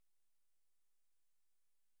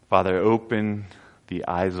Father, open the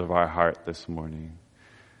eyes of our heart this morning.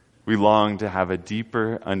 We long to have a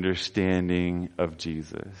deeper understanding of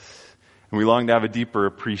Jesus. And we long to have a deeper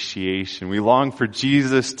appreciation. We long for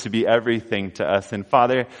Jesus to be everything to us. And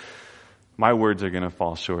Father, my words are going to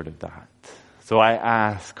fall short of that. So I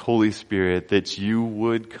ask, Holy Spirit, that you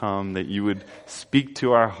would come, that you would speak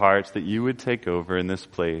to our hearts, that you would take over in this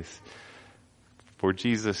place for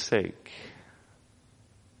Jesus' sake.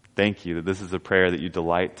 Thank you that this is a prayer that you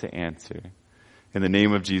delight to answer. In the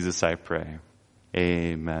name of Jesus I pray.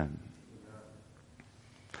 Amen.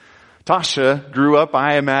 Tasha grew up,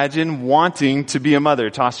 I imagine, wanting to be a mother.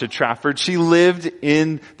 Tasha Trafford. She lived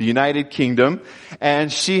in the United Kingdom,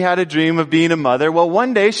 and she had a dream of being a mother. Well,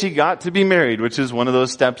 one day she got to be married, which is one of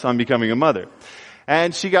those steps on becoming a mother.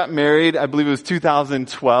 And she got married, I believe it was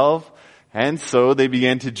 2012, and so they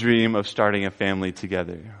began to dream of starting a family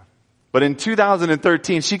together. But in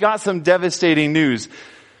 2013, she got some devastating news.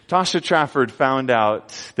 Tasha Trafford found out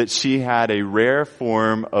that she had a rare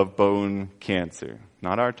form of bone cancer.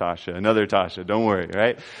 Not our Tasha, another Tasha, don't worry,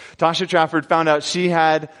 right? Tasha Trafford found out she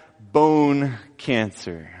had bone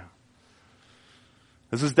cancer.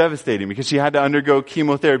 This was devastating because she had to undergo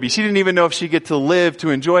chemotherapy. She didn't even know if she'd get to live to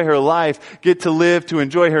enjoy her life, get to live to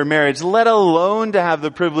enjoy her marriage, let alone to have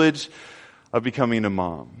the privilege of becoming a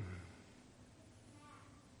mom.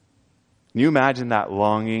 Can you imagine that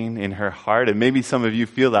longing in her heart? And maybe some of you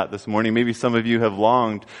feel that this morning. Maybe some of you have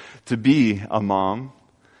longed to be a mom.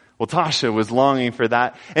 Well, Tasha was longing for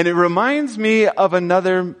that. And it reminds me of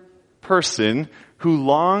another person who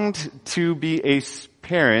longed to be a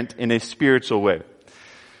parent in a spiritual way.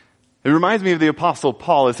 It reminds me of the Apostle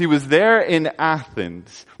Paul as he was there in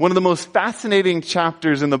Athens. One of the most fascinating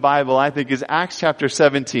chapters in the Bible, I think, is Acts chapter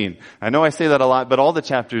 17. I know I say that a lot, but all the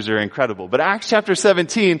chapters are incredible. But Acts chapter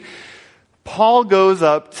 17, Paul goes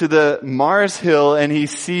up to the Mars Hill and he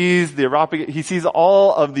sees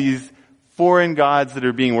all of these foreign gods that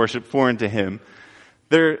are being worshipped, foreign to him.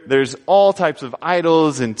 There's all types of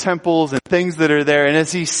idols and temples and things that are there. And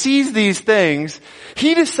as he sees these things,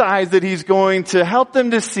 he decides that he's going to help them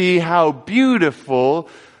to see how beautiful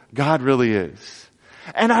God really is.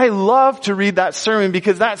 And I love to read that sermon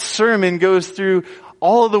because that sermon goes through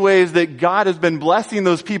all of the ways that God has been blessing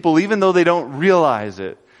those people even though they don't realize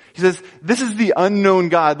it. He says, this is the unknown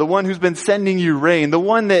God, the one who's been sending you rain, the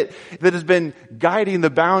one that has been guiding the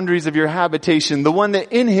boundaries of your habitation, the one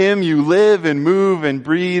that in him you live and move and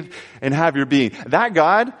breathe and have your being. That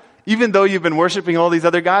God, even though you've been worshiping all these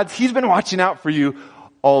other gods, he's been watching out for you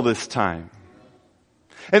all this time.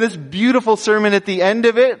 And this beautiful sermon at the end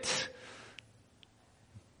of it,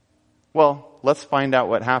 well, let's find out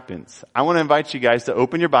what happens. I want to invite you guys to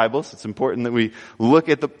open your Bibles. It's important that we look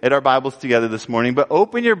at our Bibles together this morning, but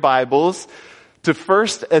open your Bibles to 1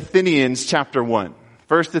 Athenians chapter 1.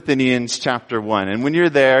 1 Athenians chapter 1. And when you're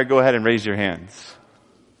there, go ahead and raise your hands.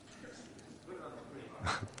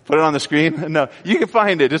 Put it on the screen? No, you can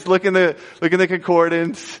find it. Just look in the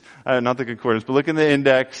concordance. Not the concordance, but look in the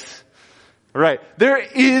index. All right. There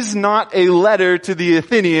is not a letter to the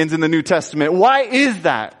Athenians in the New Testament. Why is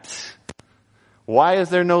that? Why is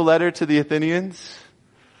there no letter to the Athenians?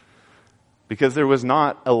 Because there was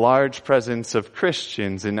not a large presence of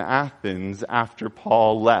Christians in Athens after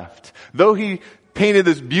Paul left. Though he painted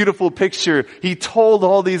this beautiful picture, he told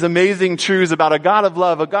all these amazing truths about a God of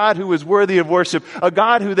love, a God who was worthy of worship, a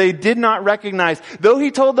God who they did not recognize. Though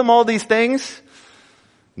he told them all these things,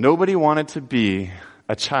 nobody wanted to be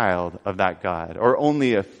a child of that God, or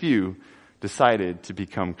only a few decided to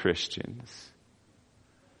become Christians.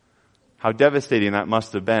 How devastating that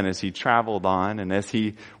must have been as he traveled on and as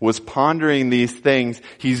he was pondering these things,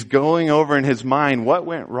 he's going over in his mind what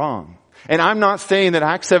went wrong. And I'm not saying that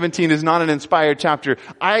Acts 17 is not an inspired chapter.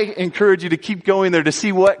 I encourage you to keep going there to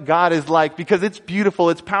see what God is like because it's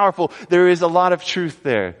beautiful, it's powerful. There is a lot of truth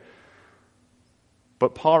there.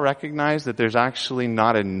 But Paul recognized that there's actually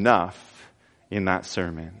not enough in that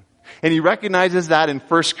sermon. And he recognizes that in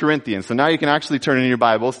 1 Corinthians. So now you can actually turn in your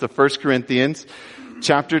Bibles to 1 Corinthians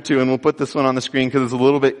chapter 2, and we'll put this one on the screen because it's a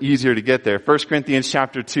little bit easier to get there. 1 Corinthians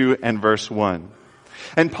chapter 2 and verse 1.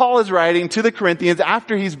 And Paul is writing to the Corinthians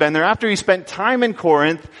after he's been there, after he spent time in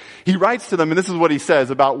Corinth. He writes to them, and this is what he says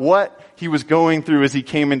about what he was going through as he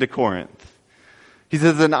came into Corinth. He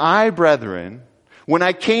says, and I, brethren, when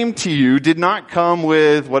I came to you, did not come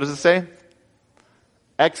with, what does it say?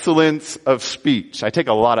 Excellence of speech. I take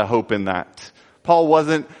a lot of hope in that. Paul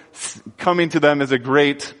wasn't coming to them as a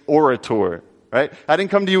great orator. right? I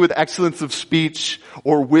didn't come to you with excellence of speech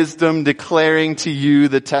or wisdom declaring to you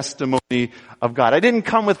the testimony of God. I didn't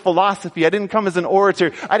come with philosophy. I didn't come as an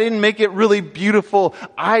orator. I didn't make it really beautiful.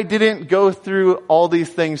 I didn't go through all these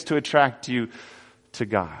things to attract you to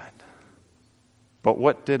God. But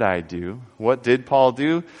what did I do? What did Paul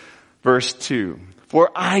do? Verse 2. For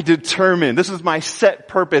I determined, this was my set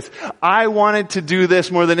purpose. I wanted to do this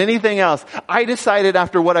more than anything else. I decided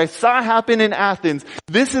after what I saw happen in Athens,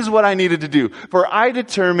 this is what I needed to do. For I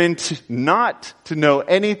determined not to know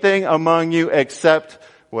anything among you except,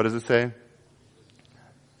 what does it say?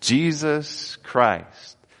 Jesus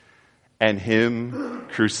Christ and Him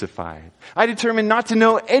crucified. I determined not to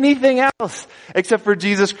know anything else except for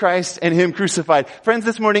Jesus Christ and Him crucified. Friends,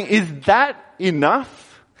 this morning, is that enough?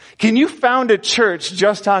 Can you found a church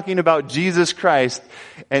just talking about Jesus Christ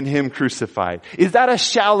and Him crucified? Is that a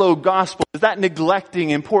shallow gospel? Is that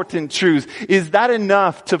neglecting important truths? Is that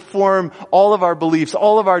enough to form all of our beliefs,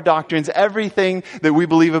 all of our doctrines, everything that we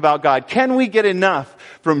believe about God? Can we get enough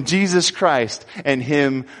from Jesus Christ and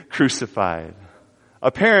Him crucified?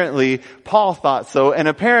 Apparently, Paul thought so, and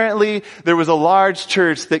apparently there was a large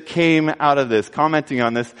church that came out of this. Commenting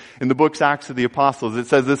on this in the book's Acts of the Apostles, it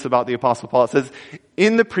says this about the Apostle Paul. It says,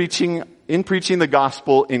 in preaching the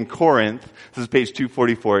gospel in Corinth, this is page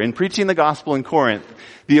 244, in preaching the gospel in Corinth,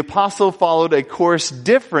 the apostle followed a course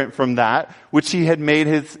different from that which he had made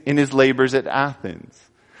in his labors at Athens.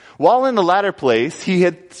 While in the latter place, he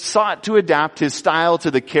had sought to adapt his style to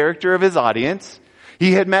the character of his audience.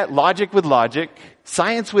 He had met logic with logic,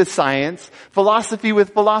 science with science, philosophy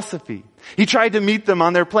with philosophy. He tried to meet them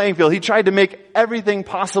on their playing field. He tried to make everything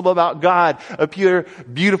possible about God appear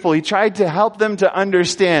beautiful. He tried to help them to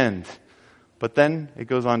understand. But then it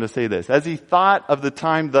goes on to say this. As he thought of the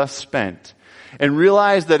time thus spent and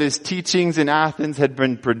realized that his teachings in Athens had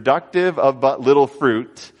been productive of but little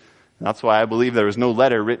fruit, that's why I believe there was no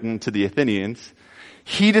letter written to the Athenians,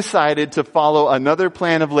 he decided to follow another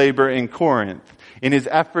plan of labor in Corinth in his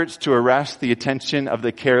efforts to arrest the attention of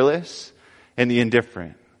the careless and the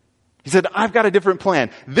indifferent. He said, I've got a different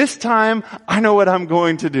plan. This time, I know what I'm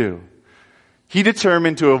going to do. He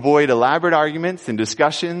determined to avoid elaborate arguments and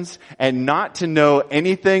discussions and not to know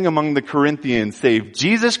anything among the Corinthians save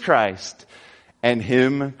Jesus Christ and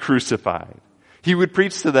Him crucified. He would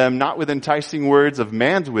preach to them not with enticing words of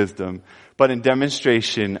man's wisdom, but in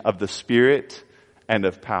demonstration of the Spirit and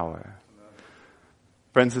of power.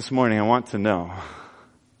 Friends, this morning I want to know,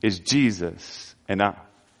 is Jesus enough?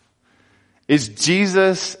 Is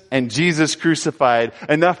Jesus and Jesus crucified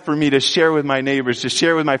enough for me to share with my neighbors, to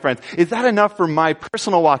share with my friends? Is that enough for my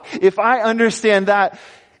personal walk? If I understand that,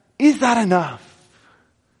 is that enough?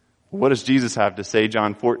 What does Jesus have to say?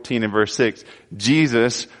 John 14 and verse 6.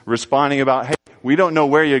 Jesus responding about, hey, we don't know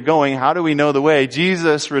where you're going. How do we know the way?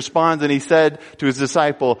 Jesus responds and He said to His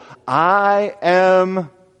disciple, I am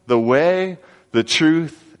the way, the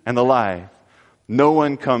truth, and the life. No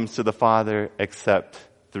one comes to the Father except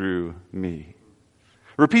through me.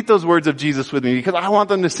 Repeat those words of Jesus with me because I want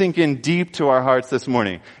them to sink in deep to our hearts this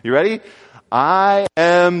morning. You ready? I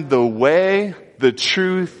am the way, the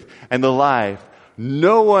truth, and the life.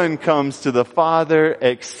 No one comes to the Father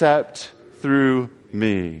except through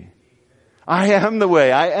me. I am the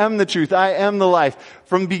way, I am the truth, I am the life.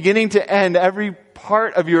 From beginning to end, every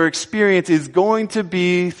part of your experience is going to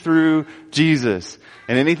be through Jesus.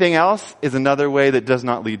 And anything else is another way that does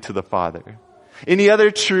not lead to the Father. Any other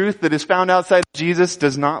truth that is found outside of Jesus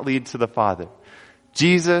does not lead to the Father.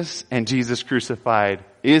 Jesus and Jesus crucified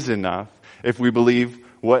is enough if we believe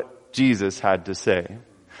what Jesus had to say.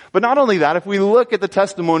 But not only that, if we look at the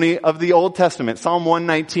testimony of the Old Testament, Psalm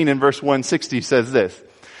 119 and verse 160 says this,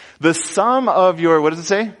 the sum of your, what does it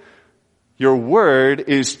say? Your word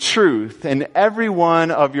is truth, and every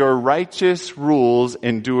one of your righteous rules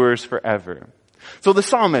endures forever. So the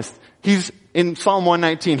psalmist, he's in Psalm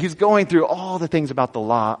 119, he's going through all the things about the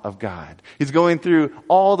law of God. He's going through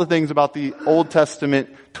all the things about the Old Testament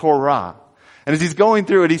Torah. And as he's going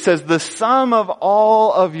through it, he says, the sum of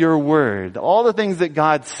all of your word, all the things that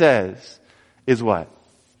God says, is what?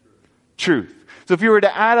 Truth. So if you were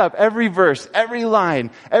to add up every verse, every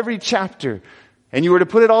line, every chapter, and you were to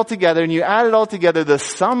put it all together, and you add it all together, the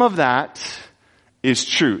sum of that is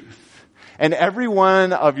truth. And every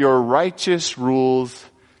one of your righteous rules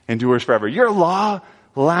endures forever. Your law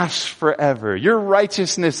lasts forever. Your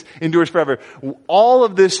righteousness endures forever. All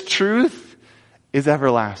of this truth is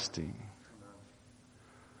everlasting.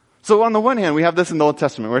 So on the one hand, we have this in the Old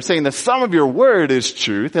Testament. We're saying the sum of your word is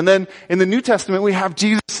truth. And then in the New Testament, we have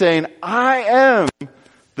Jesus saying, I am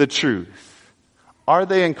the truth. Are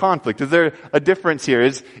they in conflict? Is there a difference here?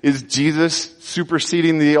 Is Jesus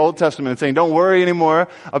superseding the Old Testament and saying, don't worry anymore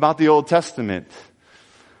about the Old Testament?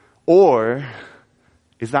 Or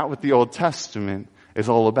is that what the Old Testament is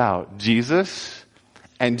all about? Jesus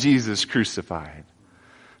and Jesus crucified.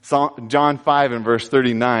 John 5 and verse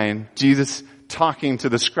 39, Jesus talking to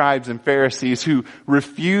the scribes and Pharisees who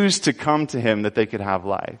refused to come to him that they could have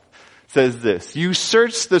life, says this: you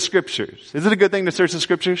search the scriptures. Is it a good thing to search the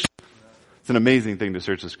scriptures? It's an amazing thing to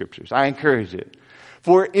search the scriptures. I encourage it.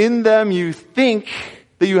 For in them you think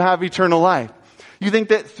that you have eternal life. You think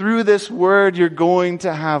that through this word you're going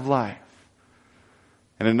to have life.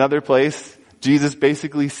 In another place, Jesus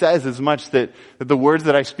basically says as much that the words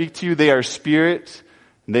that I speak to you, they are spirit,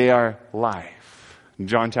 they are life. In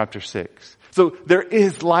John chapter 6. So there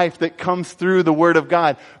is life that comes through the Word of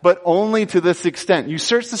God, but only to this extent. You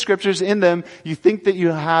search the scriptures, in them you think that you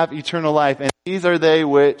have eternal life, and these are they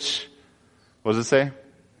which, what does it say?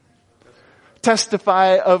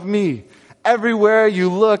 Testify of me. Everywhere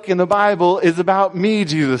you look in the Bible is about me,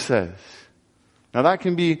 Jesus says. Now that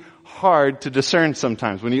can be hard to discern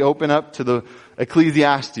sometimes when you open up to the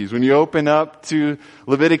Ecclesiastes, when you open up to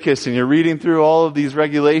Leviticus and you're reading through all of these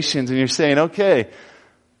regulations and you're saying, okay,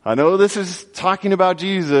 I know this is talking about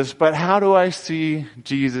Jesus, but how do I see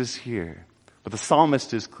Jesus here? But the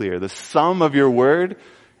psalmist is clear. The sum of your word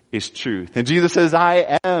is truth. And Jesus says,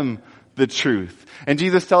 I am the truth. And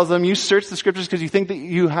Jesus tells them, you search the scriptures because you think that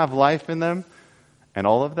you have life in them, and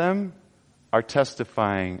all of them are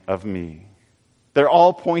testifying of me. They're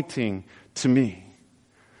all pointing to me.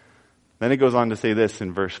 Then it goes on to say this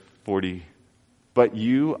in verse 40, but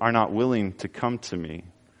you are not willing to come to me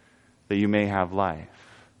that you may have life.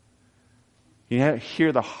 You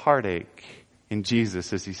hear the heartache in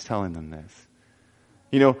Jesus as he's telling them this.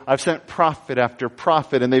 You know, I've sent prophet after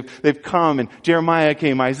prophet, and they've come, and Jeremiah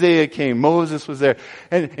came, Isaiah came, Moses was there,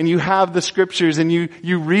 and you have the scriptures, and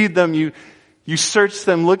you read them, you search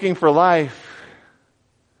them looking for life,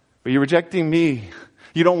 but you're rejecting me.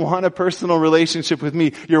 You don't want a personal relationship with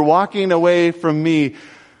me. You're walking away from me,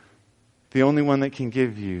 the only one that can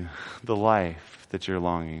give you the life that you're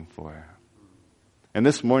longing for. And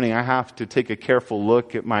this morning I have to take a careful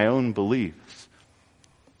look at my own beliefs.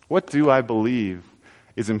 What do I believe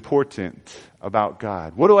is important about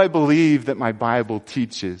God? What do I believe that my Bible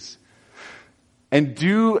teaches? And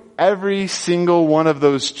do every single one of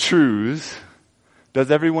those truths, does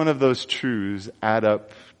every one of those truths add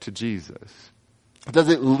up to Jesus? Does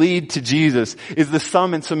it lead to Jesus? Is the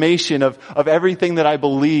sum and summation of everything that I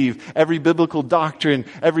believe, every biblical doctrine,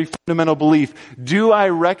 every fundamental belief, do I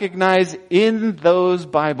recognize in those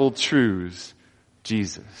Bible truths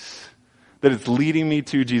Jesus? That it's leading me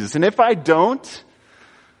to Jesus. And if I don't,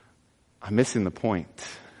 I'm missing the point.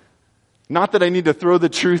 Not that I need to throw the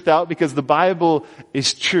truth out because the Bible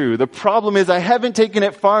is true. The problem is I haven't taken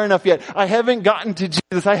it far enough yet. I haven't gotten to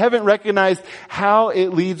Jesus. I haven't recognized how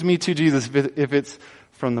it leads me to Jesus if it's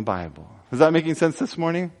from the Bible. Is that making sense this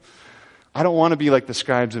morning? I don't want to be like the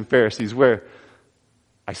scribes and Pharisees where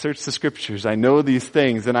I search the scriptures, I know these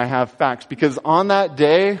things, and I have facts. Because on that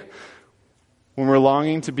day, when we're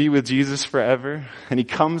longing to be with Jesus forever, and he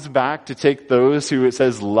comes back to take those who, it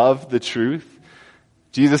says, love the truth,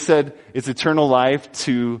 Jesus said it's eternal life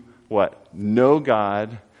to what? Know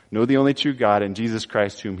God, know the only true God, and Jesus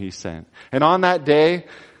Christ whom he sent. And on that day,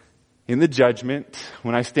 in the judgment,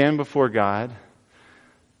 when I stand before God,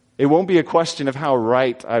 it won't be a question of how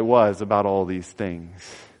right I was about all these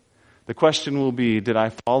things. The question will be, did I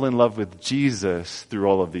fall in love with Jesus through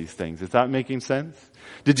all of these things? Is that making sense?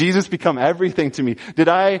 Did Jesus become everything to me? Did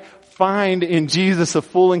I find in Jesus a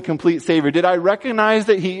full and complete Savior? Did I recognize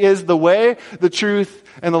that he is the way, the truth,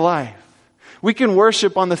 and the life? We can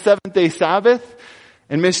worship on the seventh-day Sabbath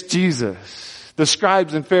and miss Jesus. The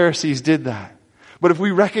scribes and Pharisees did that. But if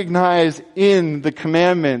we recognize in the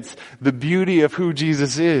commandments the beauty of who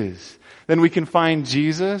Jesus is, then we can find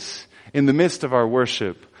Jesus in the midst of our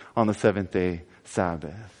worship on the seventh-day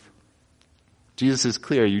Sabbath. Jesus is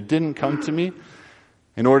clear. You didn't come to me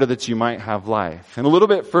in order that you might have life. And a little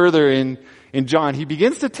bit further in John, he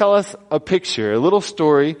begins to tell us a picture, a little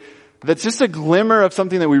story that's just a glimmer of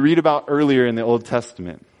something that we read about earlier in the Old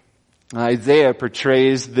Testament. Isaiah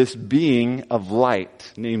portrays this being of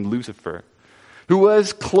light named Lucifer, who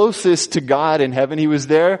was closest to God in heaven. He was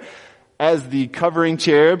there as the covering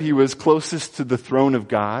cherub. He was closest to the throne of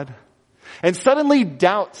God. And suddenly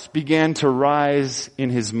doubts began to rise in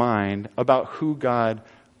his mind about who God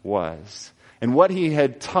was and what he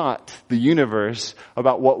had taught the universe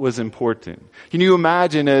about what was important. Can you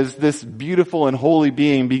imagine as this beautiful and holy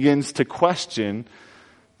being begins to question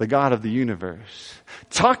the God of the universe.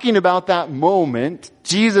 Talking about that moment,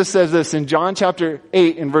 Jesus says this in John chapter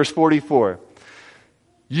 8 and verse 44.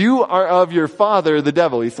 You are of your father, the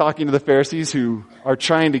devil. He's talking to the Pharisees who are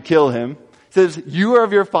trying to kill him. He says, you are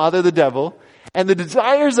of your father, the devil, and the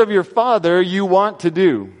desires of your father you want to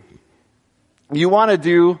do. You want to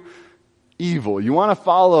do evil. You want to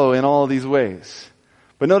follow in all of these ways.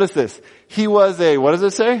 But notice this. He was what does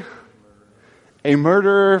it say? A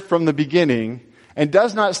murderer from the beginning, and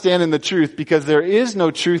does not stand in the truth because there is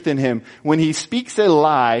no truth in him. When he speaks a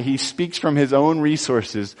lie, he speaks from his own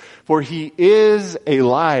resources, for he is a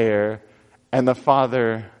liar and the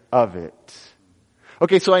father of it.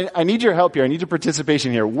 Okay, so I need your help here. I need your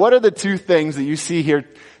participation here. What are the two things that you see here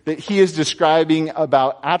that he is describing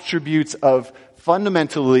about attributes of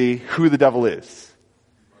fundamentally who the devil is?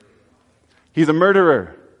 He's a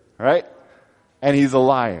murderer, right? And he's a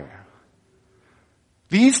liar.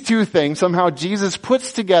 These two things somehow Jesus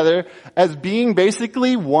puts together as being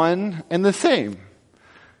basically one and the same.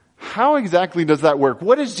 How exactly does that work?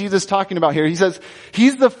 What is Jesus talking about here? He says,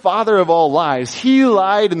 he's the father of all lies. He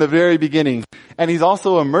lied in the very beginning, and he's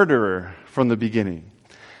also a murderer from the beginning.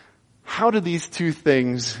 How do these two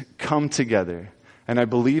things come together? And I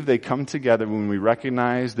believe they come together when we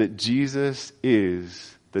recognize that Jesus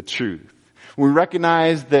is the truth. We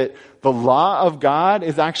recognize that the law of God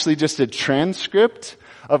is actually just a transcript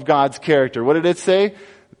of God's character. What did it say?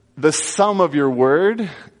 The sum of your word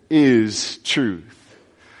is truth.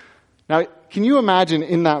 Now, can you imagine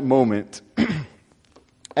in that moment,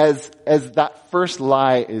 as that first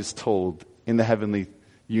lie is told in the heavenly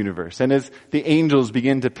universe, and as the angels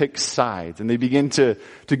begin to pick sides, and they begin to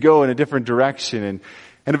go in a different direction,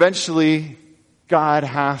 and eventually God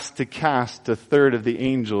has to cast a third of the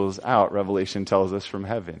angels out, Revelation tells us, from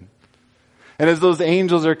heaven. And as those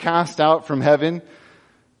angels are cast out from heaven,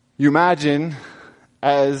 you imagine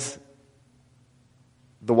as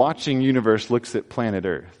the watching universe looks at planet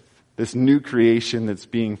Earth, this new creation that's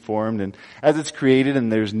being formed, and as it's created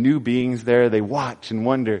and there's new beings there, they watch and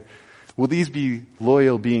wonder, will these be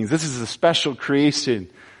loyal beings? This is a special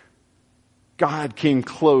creation. God came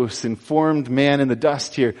close and formed man in the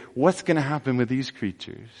dust here. What's going to happen with these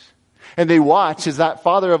creatures? And they watch as that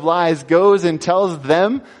father of lies goes and tells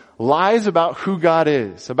them lies about who God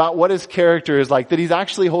is, about what his character is like, that he's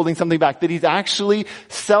actually holding something back, that he's actually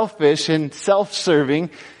selfish and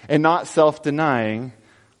self-serving and not self-denying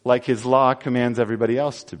like his law commands everybody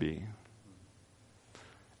else to be.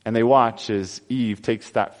 And they watch as Eve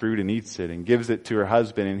takes that fruit and eats it and gives it to her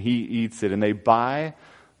husband and he eats it, and they buy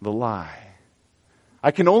the lie.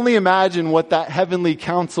 I can only imagine what that heavenly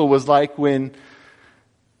council was like when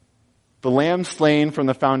the lamb slain from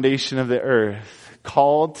the foundation of the earth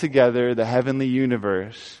called together the heavenly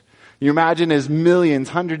universe. You imagine as millions,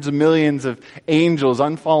 hundreds of millions of angels,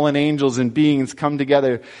 unfallen angels and beings come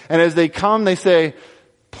together. And as they come, they say,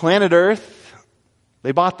 planet Earth,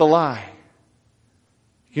 they bought the lie.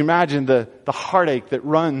 You can imagine the heartache that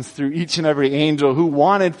runs through each and every angel who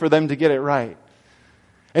wanted for them to get it right.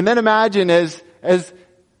 And then imagine as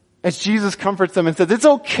Jesus comforts them and says, it's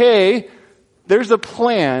okay, there's a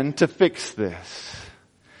plan to fix this.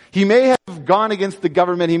 He may have gone against the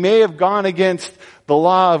government, he may have gone against the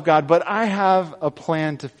law of God, but I have a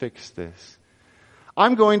plan to fix this.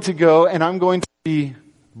 I'm going to go and I'm going to be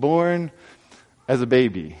born as a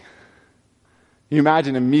baby. You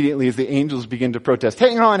imagine immediately as the angels begin to protest,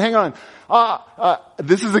 hang on.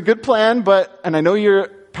 This is a good plan, and I know you're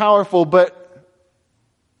powerful, but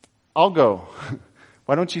I'll go.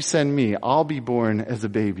 Why don't you send me? I'll be born as a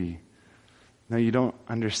baby. No, you don't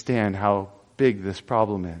understand how big this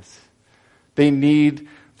problem is. They need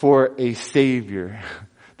for a Savior.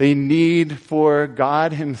 They need for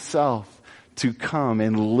God himself to come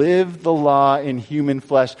and live the law in human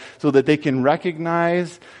flesh so that they can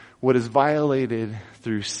recognize what is violated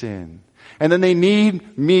through sin. And then they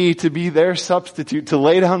need me to be their substitute, to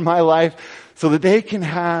lay down my life so that they can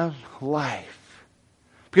have life.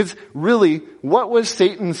 Because really, what was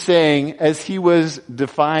Satan saying as he was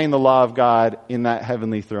defying the law of God in that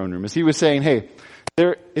heavenly throne room? As he was saying, hey,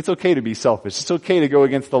 it's okay to be selfish. It's okay to go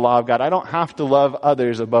against the law of God. I don't have to love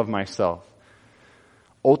others above myself.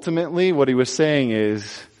 Ultimately, what he was saying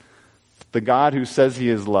is, the God who says he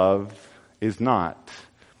is love is not.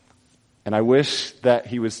 And I wish that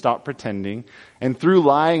he would stop pretending. And through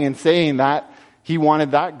lying and saying that, he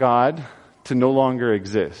wanted that God to no longer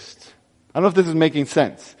exist. I don't know if this is making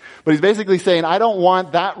sense. But he's basically saying, I don't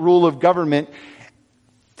want that rule of government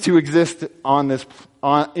to exist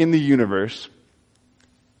in the universe.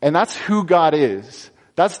 And that's who God is.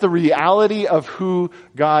 That's the reality of who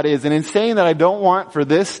God is. And in saying that I don't want for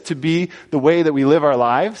this to be the way that we live our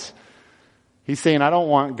lives, he's saying I don't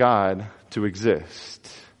want God to exist.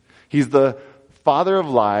 He's the father of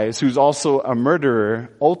lies who's also a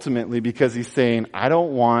murderer ultimately because he's saying I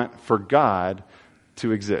don't want for God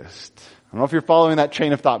to exist. I don't know if you're following that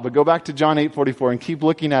train of thought, but go back to John 8:44 and keep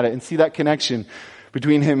looking at it and see that connection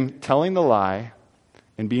between him telling the lie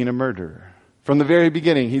and being a murderer. From the very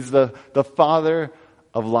beginning, he's the father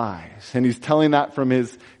of lies. And he's telling that from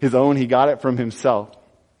his own. He got it from himself.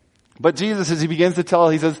 But Jesus, as he begins to tell,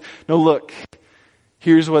 he says, no, look,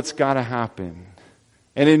 here's what's got to happen.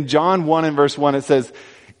 And in John 1 and verse 1, it says,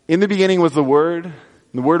 in the beginning was the Word, and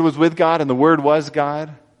the Word was with God, and the Word was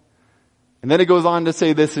God. And then it goes on to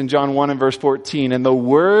say this in John 1 and verse 14, and the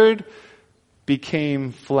Word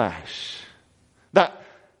became flesh. That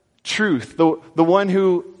truth, the one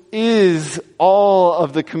who is all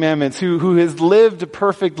of the commandments, who has lived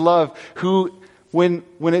perfect love, who, when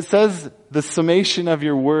it says the summation of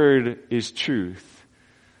your word is truth,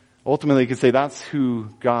 ultimately you can say that's who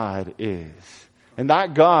God is. And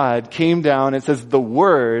that God came down, it says the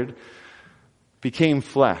Word became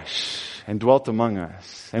flesh and dwelt among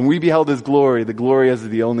us. And we beheld His glory, the glory as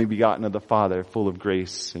of the only begotten of the Father, full of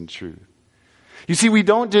grace and truth. You see, we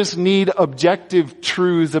don't just need objective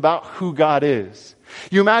truths about who God is.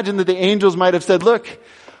 You imagine that the angels might have said, look,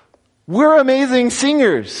 we're amazing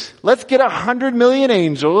singers. Let's get 100 million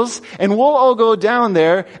angels and we'll all go down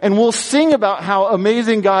there and we'll sing about how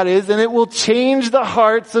amazing God is and it will change the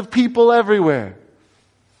hearts of people everywhere.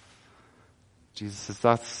 Jesus says,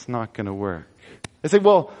 that's not going to work. They say,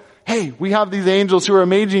 well, hey, we have these angels who are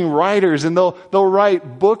amazing writers and they'll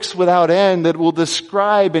write books without end that will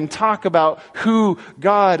describe and talk about who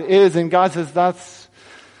God is. And God says, that's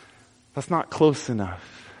not close enough.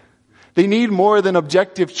 They need more than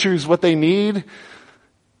objective truths. What they need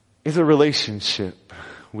is a relationship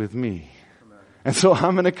with me. And so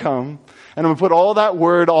I'm going to come and I'm going to put all that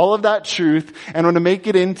word, all of that truth, and I'm going to make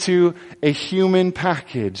it into a human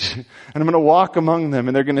package. And I'm going to walk among them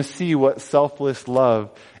and they're going to see what selfless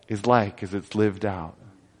love is like as it's lived out.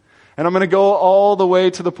 And I'm going to go all the way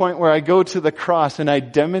to the point where I go to the cross and I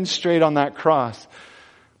demonstrate on that cross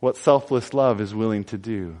what selfless love is willing to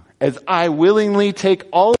do. As I willingly take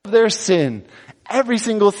all of their sin, every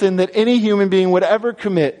single sin that any human being would ever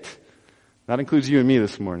commit, that includes you and me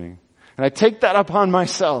this morning, and I take that upon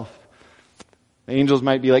myself. The angels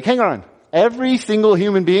might be like, hang on, every single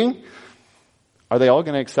human being, are they all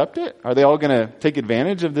going to accept it? Are they all going to take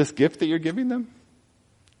advantage of this gift that you're giving them?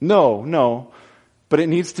 No. But it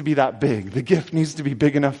needs to be that big. The gift needs to be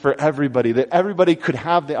big enough for everybody, that everybody could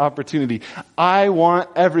have the opportunity. I want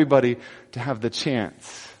everybody to have the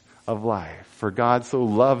chance of life. For God so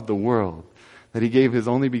loved the world that He gave His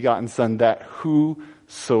only begotten Son, that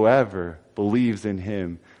whosoever believes in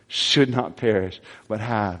Him should not perish, but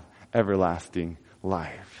have everlasting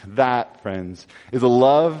life. That, friends, is a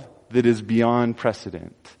love that is beyond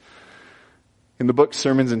precedent. In the book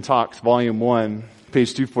Sermons and Talks, volume 1,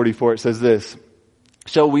 page 244, it says this: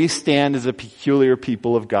 shall we stand as a peculiar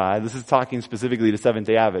people of God? This is talking specifically to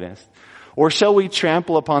Seventh-day Adventists. Or shall we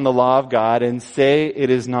trample upon the law of God and say it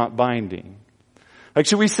is not binding? Like,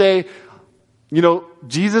 should we say,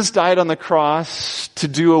 Jesus died on the cross to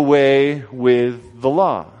do away with the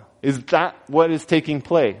law? Is that what is taking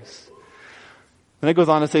place? Then it goes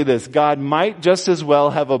on to say this: God might just as well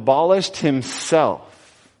have abolished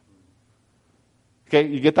Himself. Okay,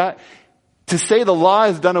 you get that? To say the law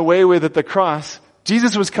is done away with at the cross,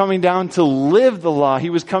 Jesus was coming down to live the law.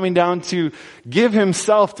 He was coming down to give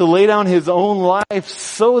Himself, to lay down His own life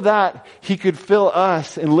so that He could fill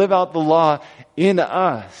us and live out the law in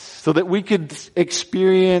us, so that we could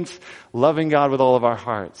experience loving God with all of our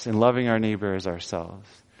hearts and loving our neighbor as ourselves.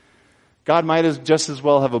 God might just as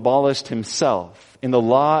well have abolished Himself. In the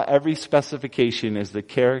law, every specification is the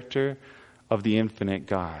character of the infinite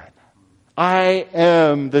God. I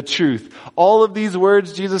am the truth. All of these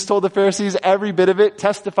words Jesus told the Pharisees, every bit of it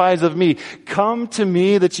testifies of me. Come to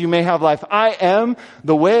me that you may have life. I am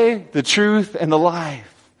the way, the truth, and the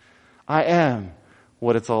life. I am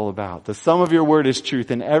what it's all about. The sum of your word is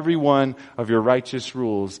truth, and every one of your righteous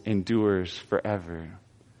rules endures forever.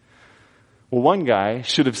 Well, one guy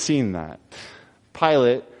should have seen that.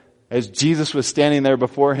 Pilate, as Jesus was standing there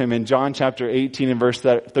before him in John chapter 18 and verse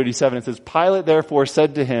 37, it says, Pilate therefore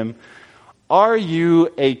said to him, are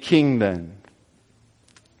you a king then?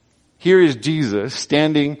 Here is Jesus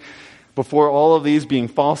standing before all of these being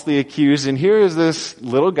falsely accused. And here is this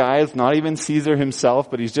little guy. It's not even Caesar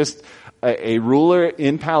himself, but he's just a ruler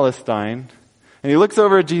in Palestine. And he looks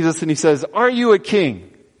over at Jesus and he says, are you a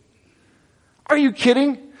king? Are you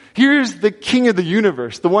kidding? Here's the King of the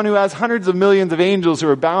universe, the one who has hundreds of millions of angels who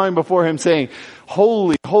are bowing before him saying,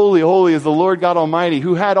 holy, holy, holy is the Lord God Almighty,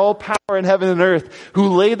 who had all power in heaven and earth, who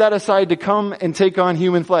laid that aside to come and take on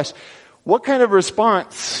human flesh. What kind of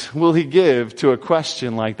response will he give to a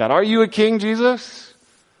question like that? Are you a king, Jesus?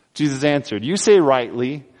 Jesus answered, you say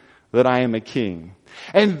rightly that I am a king.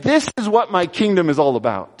 And this is what my kingdom is all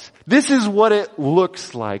about. This is what it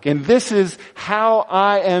looks like. And this is how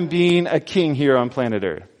I am being a king here on planet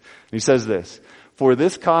Earth. He says this, for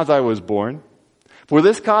this cause I was born. For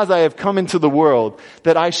this cause I have come into the world,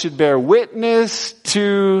 that I should bear witness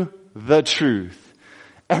to the truth.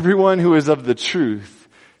 Everyone who is of the truth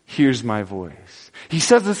hears my voice. He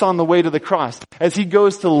says this on the way to the cross. As he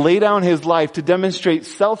goes to lay down his life to demonstrate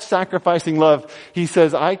self-sacrificing love, he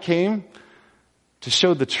says, I came to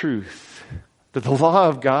show the truth, that the law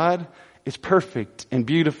of God is perfect and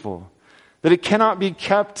beautiful, that it cannot be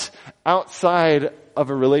kept outside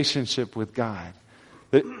of a relationship with God.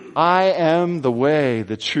 That I am the way,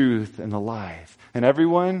 the truth, and the life. And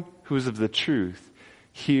everyone who is of the truth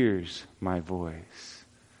hears my voice.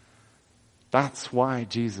 That's why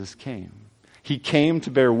Jesus came. He came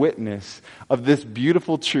to bear witness of this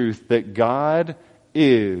beautiful truth that God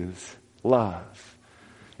is love.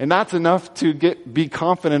 And that's enough to be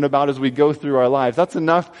confident about as we go through our lives. That's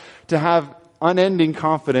enough to have unending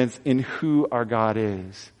confidence in who our God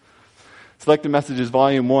is. Selected Messages,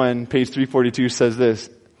 Volume 1, page 342 says this,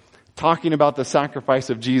 talking about the sacrifice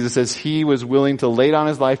of Jesus as he was willing to lay down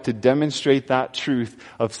his life to demonstrate that truth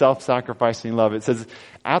of self-sacrificing love. It says,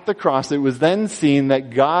 at the cross, it was then seen that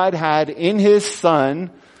God had in his Son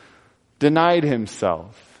denied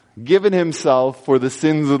himself, given himself for the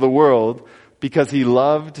sins of the world because he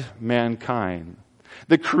loved mankind.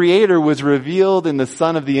 The Creator was revealed in the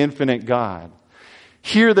Son of the infinite God.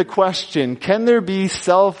 Hear the question, can there be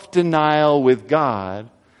self-denial with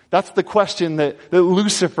God? That's the question that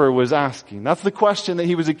Lucifer was asking. That's the question that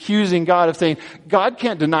he was accusing God of, saying, God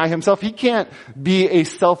can't deny himself. He can't be a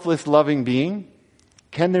selfless, loving being.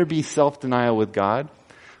 Can there be self-denial with God?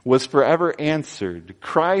 Was forever answered.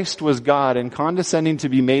 Christ was God, and condescending to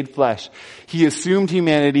be made flesh, he assumed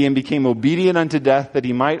humanity and became obedient unto death that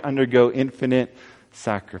he might undergo infinite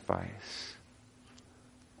sacrifice.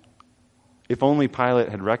 If only Pilate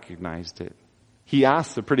had recognized it. He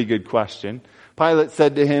asked a pretty good question. Pilate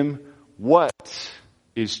said to him, what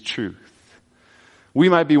is truth? We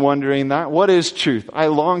might be wondering that. What is truth? I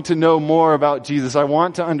long to know more about Jesus. I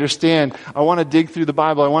want to understand. I want to dig through the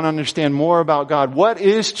Bible. I want to understand more about God. What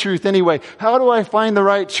is truth anyway? How do I find the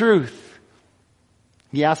right truth?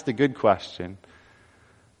 He asked a good question,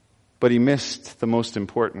 but he missed the most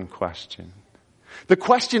important question. The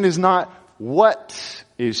question is not, what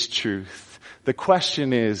is truth? The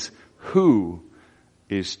question is, who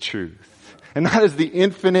is truth? And that is the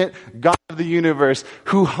infinite God of the universe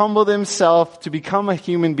who humbled himself to become a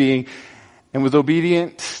human being and was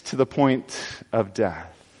obedient to the point of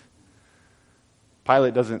death.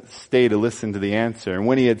 Pilate doesn't stay to listen to the answer. And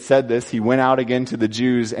when he had said this, he went out again to the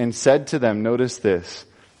Jews and said to them, notice this,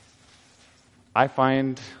 I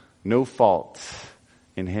find no fault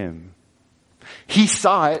in him. He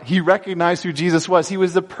saw it. He recognized who Jesus was. He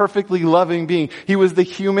was the perfectly loving being. He was the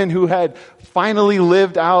human who had finally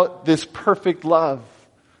lived out this perfect love.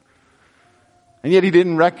 And yet he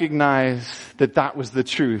didn't recognize that that was the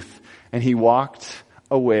truth. And he walked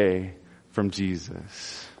away from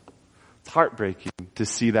Jesus. It's heartbreaking to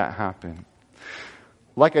see that happen.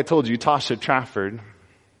 Like I told you, Tasha Trafford,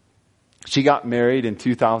 she got married in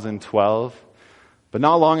 2012. But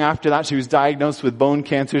not long after that, she was diagnosed with bone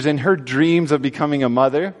cancers, and her dreams of becoming a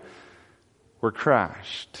mother were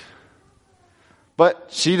crashed. But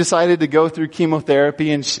she decided to go through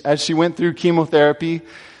chemotherapy, and as she went through chemotherapy,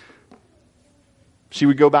 she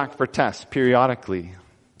would go back for tests periodically.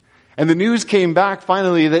 And the news came back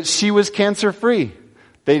finally that she was cancer-free.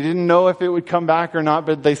 They didn't know if it would come back or not,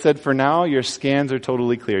 but they said, for now, your scans are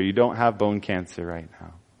totally clear. You don't have bone cancer right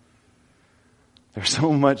now. There's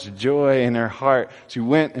so much joy in her heart. She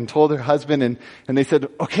went and told her husband, and they said,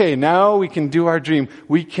 okay, now we can do our dream.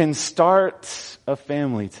 We can start a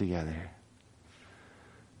family together.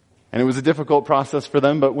 And it was a difficult process for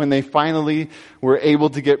them, but when they finally were able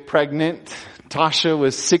to get pregnant, Tasha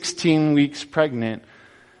was 16 weeks pregnant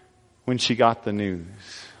when she got the news.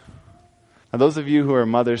 Now, those of you who are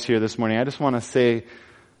mothers here this morning, I just want to say, it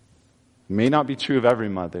may not be true of every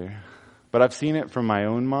mother, but I've seen it from my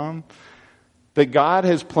own mom, that God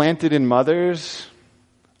has planted in mothers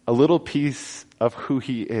a little piece of who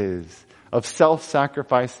He is, of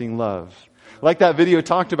self-sacrificing love. Like that video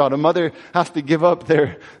talked about, a mother has to give up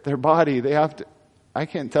their body. They have to I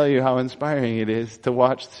can't tell you how inspiring it is to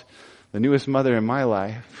watch the newest mother in my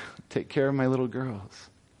life take care of my little girls.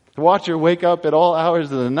 To watch her wake up at all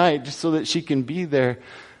hours of the night just so that she can be there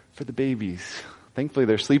for the babies. Thankfully,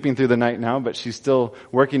 they're sleeping through the night now, but she's still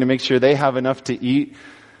working to make sure they have enough to eat.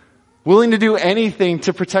 Willing to do anything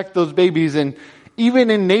to protect those babies. And even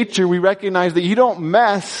in nature, we recognize that you don't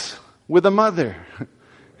mess with a mother.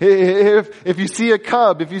 If you see a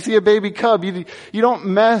cub, if you see a baby cub, you don't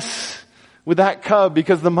mess with that cub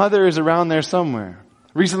because the mother is around there somewhere.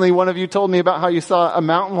 Recently, one of you told me about how you saw a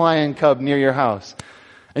mountain lion cub near your house.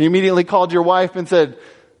 And you immediately called your wife and said,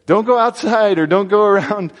 don't go outside or don't go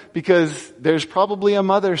around because there's probably a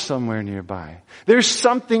mother somewhere nearby. There's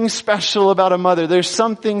something special about a mother. There's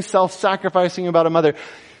something self-sacrificing about a mother.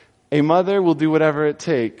 A mother will do whatever it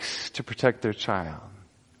takes to protect their child.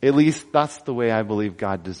 At least that's the way I believe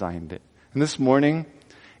God designed it. And this morning,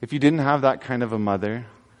 if you didn't have that kind of a mother,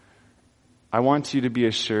 I want you to be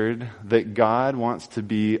assured that God wants to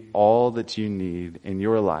be all that you need in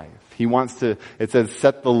your life. He wants to, it says,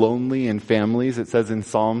 set the lonely in families. It says in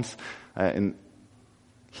Psalms, and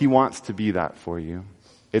He wants to be that for you.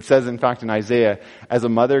 It says, in fact, in Isaiah, as a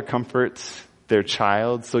mother comforts their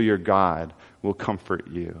child, so your God will comfort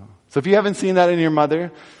you. So if you haven't seen that in your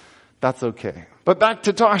mother, that's okay. But back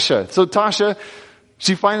to Tasha. So Tasha,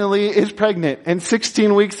 she finally is pregnant. And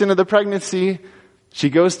 16 weeks into the pregnancy, she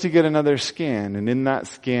goes to get another scan. And in that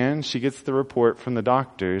scan, she gets the report from the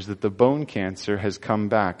doctors that the bone cancer has come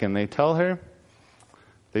back. And they tell her,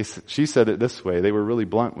 she said it this way. They were really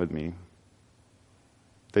blunt with me.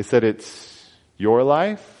 They said, it's your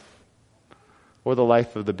life or the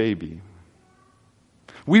life of the baby.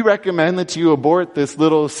 We recommend that you abort this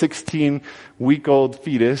little 16-week-old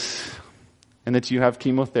fetus and that you have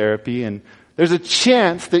chemotherapy, and there's a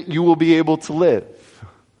chance that you will be able to live.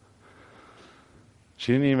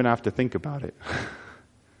 She didn't even have to think about it.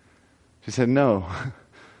 She said, no,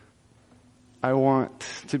 I want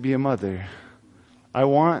to be a mother. I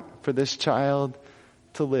want for this child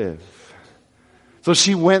to live. So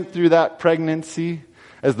she went through that pregnancy.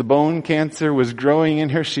 As the bone cancer was growing in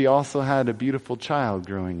her, she also had a beautiful child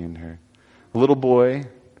growing in her. A little boy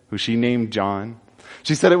who she named John.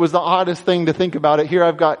 She said it was the oddest thing to think about it. Here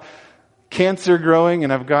I've got cancer growing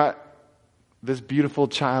and I've got this beautiful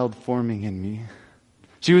child forming in me.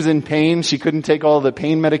 She was in pain. She couldn't take all the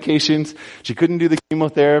pain medications. She couldn't do the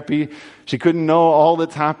chemotherapy. She couldn't know all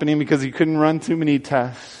that's happening because he couldn't run too many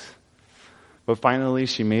tests. But finally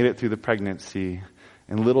she made it through the pregnancy.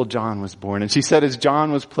 And little John was born. And she said, as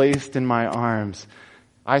John was placed in my arms,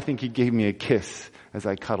 I think he gave me a kiss as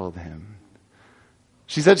I cuddled him.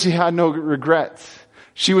 She said she had no regrets.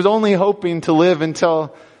 She was only hoping to live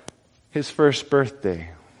until his first birthday.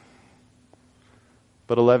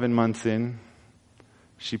 But 11 months in,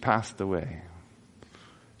 she passed away.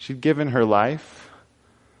 She'd given her life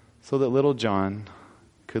so that little John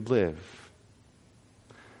could live.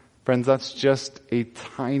 Friends, that's just a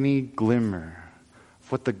tiny glimmer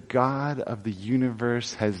what the God of the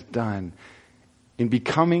universe has done in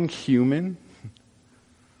becoming human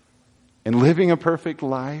and living a perfect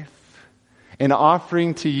life and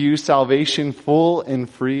offering to you salvation full and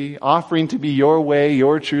free, offering to be your way,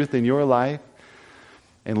 your truth, and your life,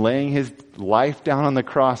 and laying his life down on the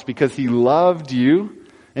cross because he loved you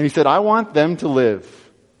and he said, I want them to live.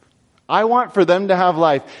 I want for them to have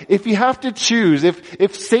life. If you have to choose,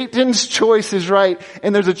 if Satan's choice is right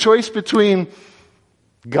and there's a choice between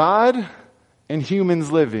God and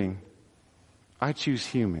humans living, I choose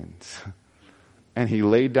humans. And he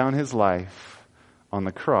laid down his life on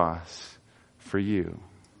the cross for you.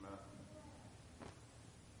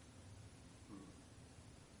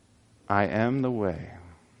 I am the way.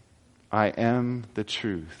 I am the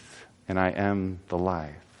truth. And I am the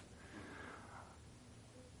life.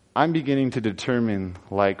 I'm beginning to determine,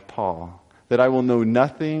 like Paul, that I will know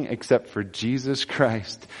nothing except for Jesus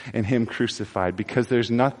Christ and him crucified, because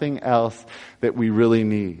there's nothing else that we really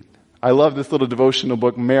need. I love this little devotional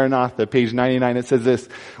book, Maranatha, page 99. It says this,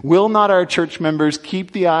 will not our church members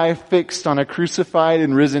keep the eye fixed on a crucified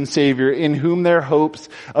and risen Savior in whom their hopes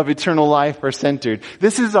of eternal life are centered?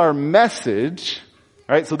 This is our message.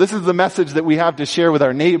 Right? So this is the message that we have to share with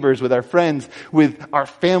our neighbors, with our friends, with our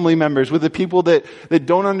family members, with the people that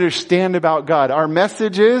don't understand about God. Our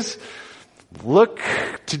message is, look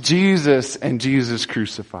to Jesus and Jesus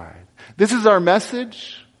crucified. This is our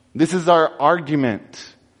message. This is our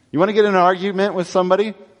argument. You want to get in an argument with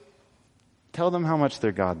somebody? Tell them how much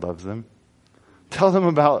their God loves them. Tell them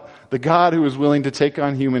about the God who was willing to take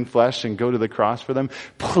on human flesh and go to the cross for them.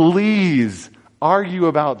 Please argue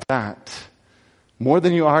about that more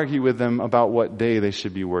than you argue with them about what day they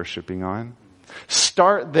should be worshiping on.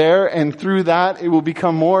 Start there, and through that, it will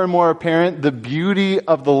become more and more apparent the beauty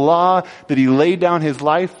of the law that he laid down his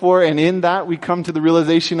life for. And in that, we come to the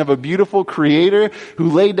realization of a beautiful creator who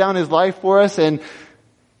laid down his life for us. And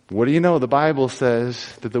what do you know? The Bible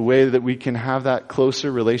says that the way that we can have that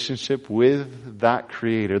closer relationship with that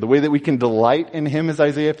creator, the way that we can delight in him, as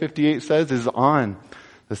Isaiah 58 says, is on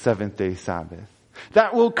the seventh day Sabbath.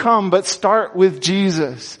 That will come, but start with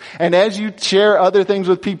Jesus. And as you share other things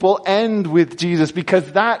with people, end with Jesus,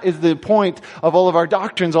 because that is the point of all of our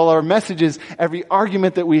doctrines, all our messages, every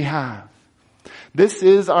argument that we have. This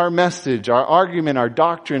is our message, our argument, our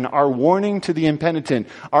doctrine, our warning to the impenitent,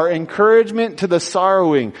 our encouragement to the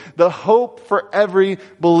sorrowing, the hope for every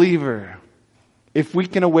believer. If we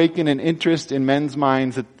can awaken an interest in men's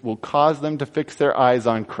minds that will cause them to fix their eyes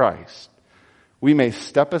on Christ, we may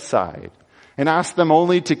step aside and ask them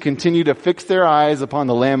only to continue to fix their eyes upon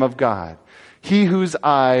the Lamb of God. He whose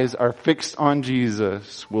eyes are fixed on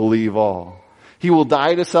Jesus will leave all. He will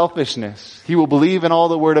die to selfishness. He will believe in all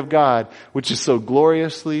the Word of God, which is so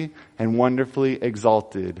gloriously and wonderfully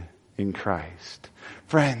exalted in Christ.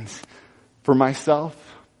 Friends, for myself,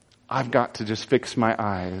 I've got to just fix my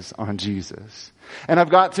eyes on Jesus. And I've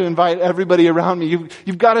got to invite everybody around me.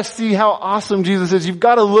 You've got to see how awesome Jesus is. You've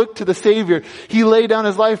got to look to the Savior. He laid down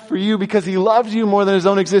his life for you because he loves you more than his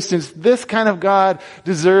own existence. This kind of God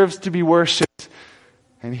deserves to be worshipped.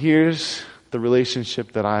 And here's the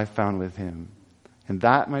relationship that I've found with him. And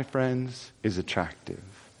that, my friends, is attractive.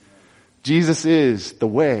 Jesus is the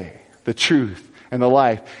way, the truth, and the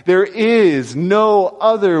life. There is no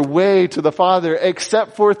other way to the Father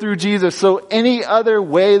except for through Jesus. So any other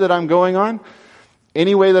way that I'm going on,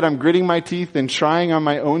 any way that I'm gritting my teeth and trying on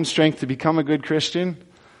my own strength to become a good Christian,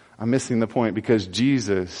 I'm missing the point, because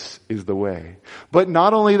Jesus is the way. But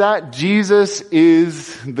not only that, Jesus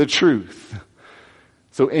is the truth.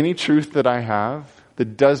 So any truth that I have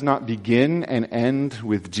that does not begin and end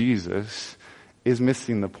with Jesus is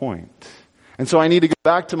missing the point. And so I need to go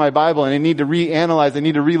back to my Bible and I need to reanalyze, I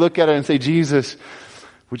need to relook at it and say, Jesus,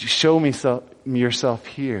 would you show me yourself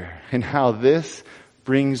here and how this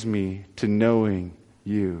brings me to knowing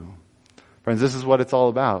you? Friends, this is what it's all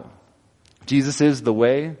about. Jesus is the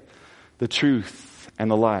way, the truth, and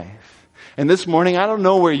the life. And this morning, I don't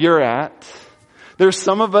know where you're at. There's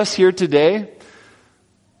some of us here today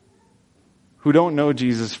who don't know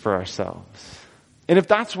Jesus for ourselves. And if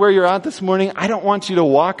that's where you're at this morning, I don't want you to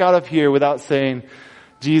walk out of here without saying,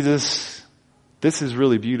 Jesus, this is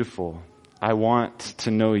really beautiful. I want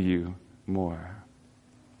to know you more.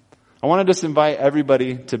 I want to just invite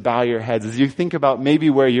everybody to bow your heads as you think about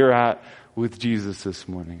maybe where you're at with Jesus this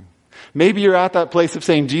morning. Maybe you're at that place of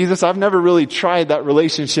saying, Jesus, I've never really tried that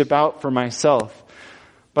relationship out for myself,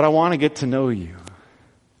 but I want to get to know you.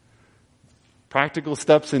 Practical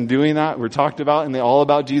steps in doing that were talked about in the All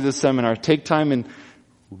About Jesus seminar. Take time in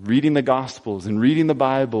reading the Gospels and reading the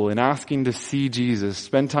Bible and asking to see Jesus.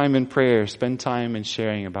 Spend time in prayer. Spend time in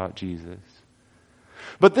sharing about Jesus.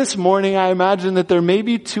 But this morning, I imagine that there may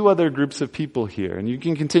be two other groups of people here, and you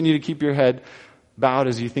can continue to keep your head bowed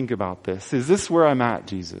as you think about this. Is this where I'm at,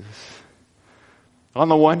 Jesus? On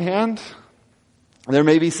the one hand, there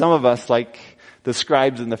may be some of us like the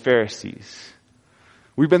scribes and the Pharisees.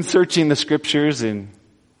 We've been searching the scriptures and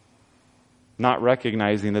not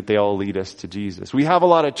recognizing that they all lead us to Jesus. We have a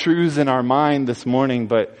lot of truths in our mind this morning,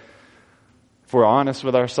 but if we're honest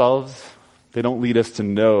with ourselves, they don't lead us to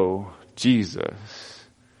know Jesus.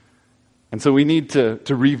 And so we need to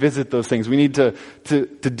revisit those things. We need to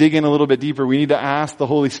dig in a little bit deeper. We need to ask the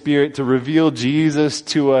Holy Spirit to reveal Jesus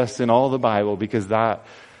to us in all the Bible, because that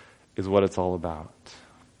is what it's all about.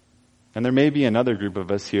 And there may be another group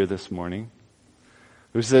of us here this morning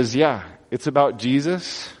who says, yeah, it's about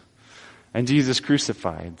Jesus and Jesus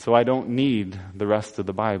crucified, so I don't need the rest of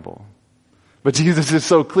the Bible. But Jesus is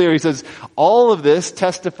so clear. He says, all of this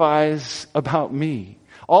testifies about me.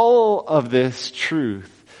 All of this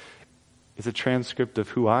truth is a transcript of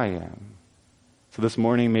who I am. So this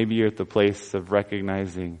morning, maybe you're at the place of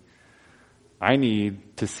recognizing, I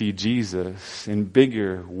need to see Jesus in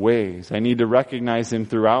bigger ways. I need to recognize him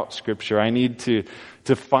throughout Scripture. I need to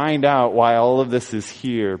find out why all of this is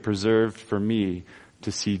here, preserved for me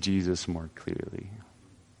to see Jesus more clearly.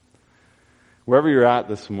 Wherever you're at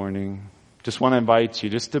this morning, just want to invite you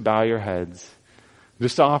just to bow your heads,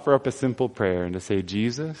 just to offer up a simple prayer and to say,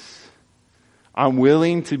 Jesus, I'm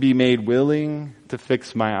willing to be made willing to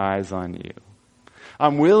fix my eyes on you.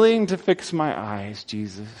 I'm willing to fix my eyes,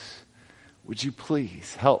 Jesus. Would you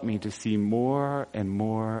please help me to see more and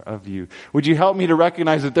more of you? Would you help me to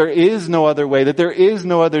recognize that there is no other way, that there is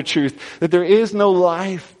no other truth, that there is no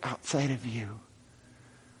life outside of you?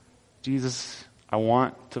 Jesus, I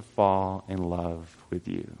want to fall in love with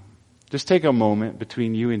you. Just take a moment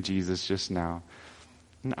between you and Jesus just now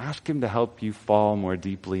and ask him to help you fall more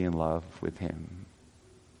deeply in love with him.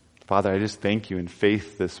 Father, I just thank you in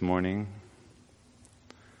faith this morning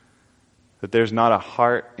that there's not a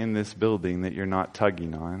heart in this building that you're not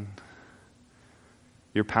tugging on.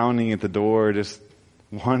 You're pounding at the door, just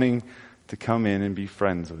wanting to come in and be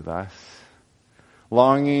friends with us,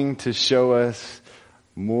 longing to show us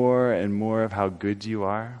more and more of how good you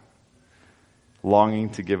are, longing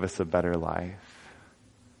to give us a better life.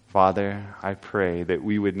 Father, I pray that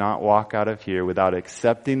we would not walk out of here without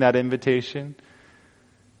accepting that invitation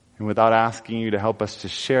and without asking you to help us to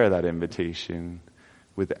share that invitation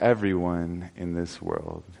with everyone in this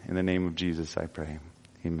world. In the name of Jesus, I pray.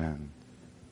 Amen.